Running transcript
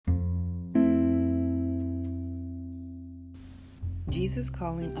Jesus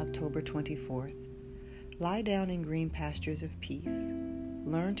Calling, October 24th. Lie down in green pastures of peace.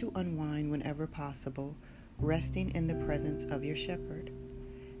 Learn to unwind whenever possible, resting in the presence of your shepherd.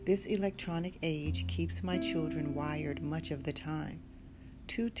 This electronic age keeps my children wired much of the time,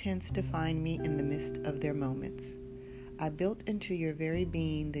 too tense to find me in the midst of their moments. I built into your very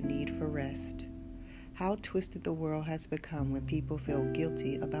being the need for rest. How twisted the world has become when people feel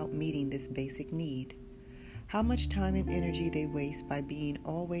guilty about meeting this basic need. How much time and energy they waste by being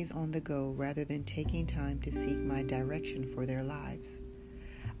always on the go rather than taking time to seek my direction for their lives.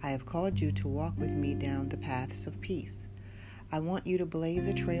 I have called you to walk with me down the paths of peace. I want you to blaze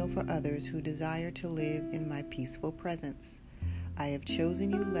a trail for others who desire to live in my peaceful presence. I have chosen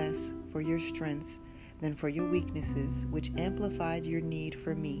you less for your strengths than for your weaknesses, which amplified your need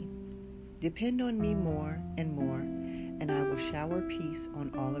for me. Depend on me more, and I will shower peace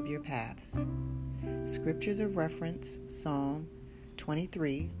on all of your paths. Scriptures of reference: Psalm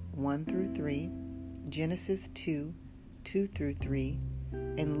 23, 1-3, Genesis 2, 2-3,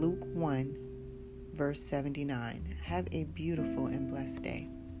 and Luke 1, verse 79. Have a beautiful and blessed day.